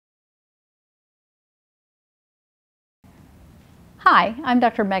Hi, I'm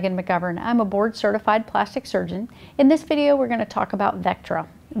Dr. Meghan McGovern. I'm a board-certified plastic surgeon. In this video, we're going to talk about Vectra.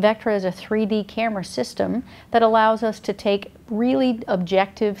 Vectra is a 3D camera system that allows us to take really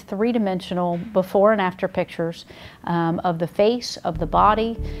objective, three-dimensional before and after pictures of the face, of the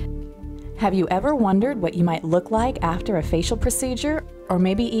body. Have you ever wondered what you might look like after a facial procedure, or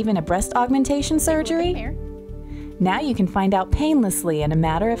maybe even a breast augmentation surgery? Now you can find out painlessly in a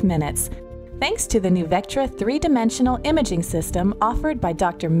matter of minutes, thanks to the new Vectra three-dimensional imaging system offered by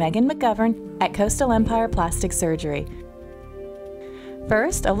Dr. Meghan McGovern at Coastal Empire Plastic Surgery.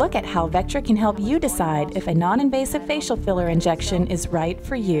 First, a look at how Vectra can help you decide if a non-invasive facial filler injection is right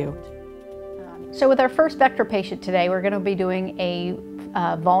for you. So with our first Vectra patient today, we're going to be doing a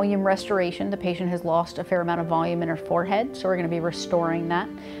volume restoration. The patient has lost a fair amount of volume in her forehead, so we're going to be restoring that.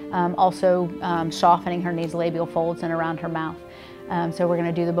 Also softening her nasolabial folds and around her mouth. So we're going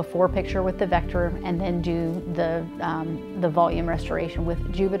to do the before picture with the Vectra and then do the volume restoration with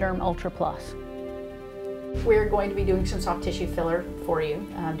Juvederm Ultra Plus. We're going to be doing some soft tissue filler for you,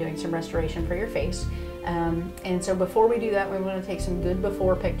 doing some restoration for your face. And so before we do that, we want to take some good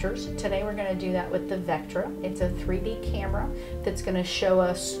before pictures. Today we're going to do that with the Vectra. It's a 3D camera that's going to show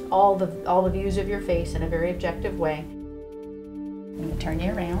us all the views of your face in a very objective way. I'm going to turn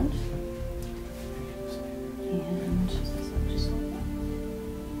you around. And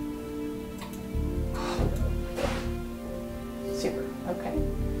super. Okay.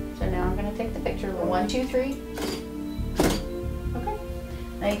 So now I'm going to take the picture. 1, 2, 3. Okay.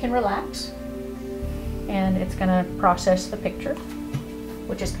 Now you can relax. And it's going to process the picture,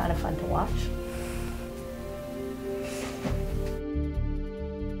 which is kind of fun to watch.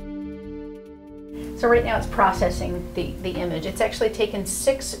 So right now it's processing the image. It's actually taken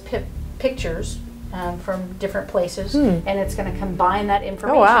 6 pictures from different places, and it's going to combine that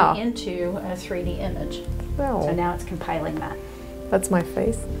information into a 3D image. Wow. So now it's compiling that. That's my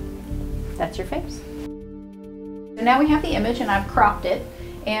face. That's your face. So now we have the image, and I've cropped it,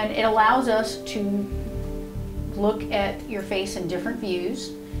 and it allows us to look at your face in different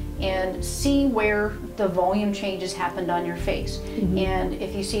views and see where the volume changes happened on your face. And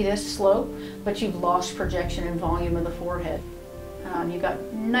if you see this slope, but you've lost projection and volume of the forehead. You've got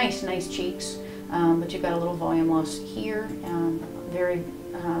nice cheeks, but you've got a little volume loss here, very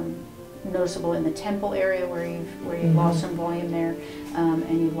noticeable in the temple area where you've lost some volume there,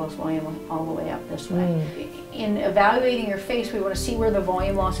 and you've lost volume all the way up this way. In evaluating your face, we want to see where the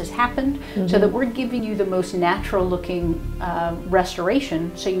volume loss has happened, so that we're giving you the most natural looking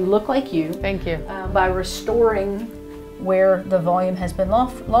restoration, so you look like you. Thank you. By restoring where the volume has been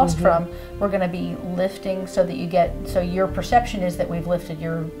lost from, we're going to be lifting so that so your perception is that we've lifted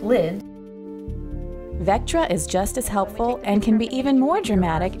your lid. Vectra is just as helpful and can be even more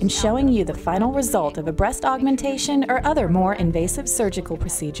dramatic in showing you the final result of a breast augmentation or other more invasive surgical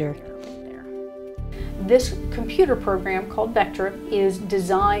procedure. This computer program called Vectra is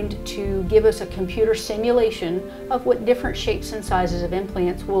designed to give us a computer simulation of what different shapes and sizes of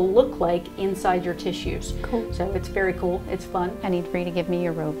implants will look like inside your tissues. Cool. So it's very cool, it's fun. I need for you to give me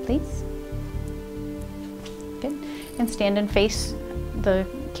your robe, please. Good. And stand and face the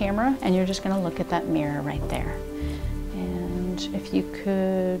camera, and you're just going to look at that mirror right there. And if you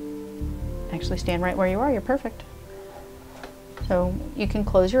could actually stand right where you are, you're perfect. So you can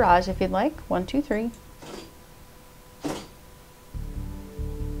close your eyes if you'd like. 1, 2, 3.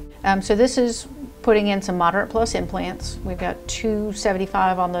 So this is putting in some moderate plus implants. We've got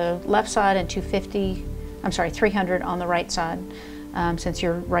 275 on the left side and 300 on the right side, since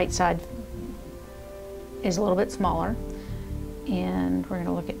your right side is a little bit smaller. And we're going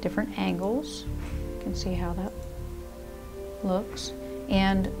to look at different angles. You can see how that looks.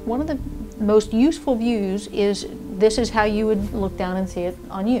 And one of the most useful views is this is how you would look down and see it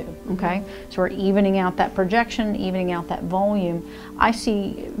on you, okay? So we're evening out that projection, evening out that volume. I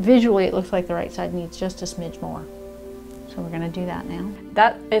see visually it looks like the right side needs just a smidge more. So we're going to do that now.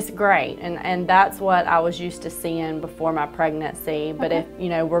 That is great, and that's what I was used to seeing before my pregnancy. But if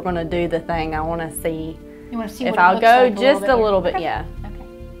we're going to do the thing, I want to see. You want to see if what I'll it go looks like just a little bit, okay. yeah. Okay.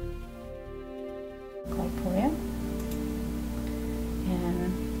 Go for you.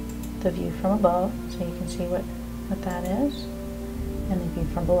 And the view from above, so you can see what that is, and the view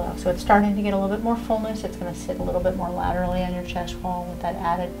from below. So it's starting to get a little bit more fullness. It's going to sit a little bit more laterally on your chest wall with that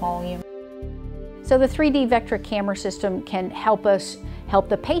added volume. So the 3D Vectra camera system can help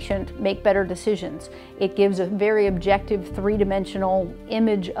the patient make better decisions. It gives a very objective three-dimensional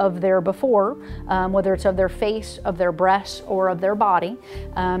image of their before, whether it's of their face, of their breasts, or of their body,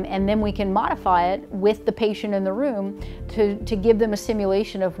 and then we can modify it with the patient in the room to give them a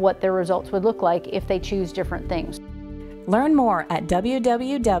simulation of what their results would look like if they choose different things. Learn more at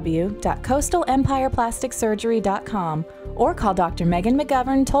www.coastalempirePlasticSurgery.com or call Dr. Meghan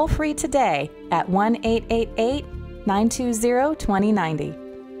McGovern toll-free today at 1-888-920-2090.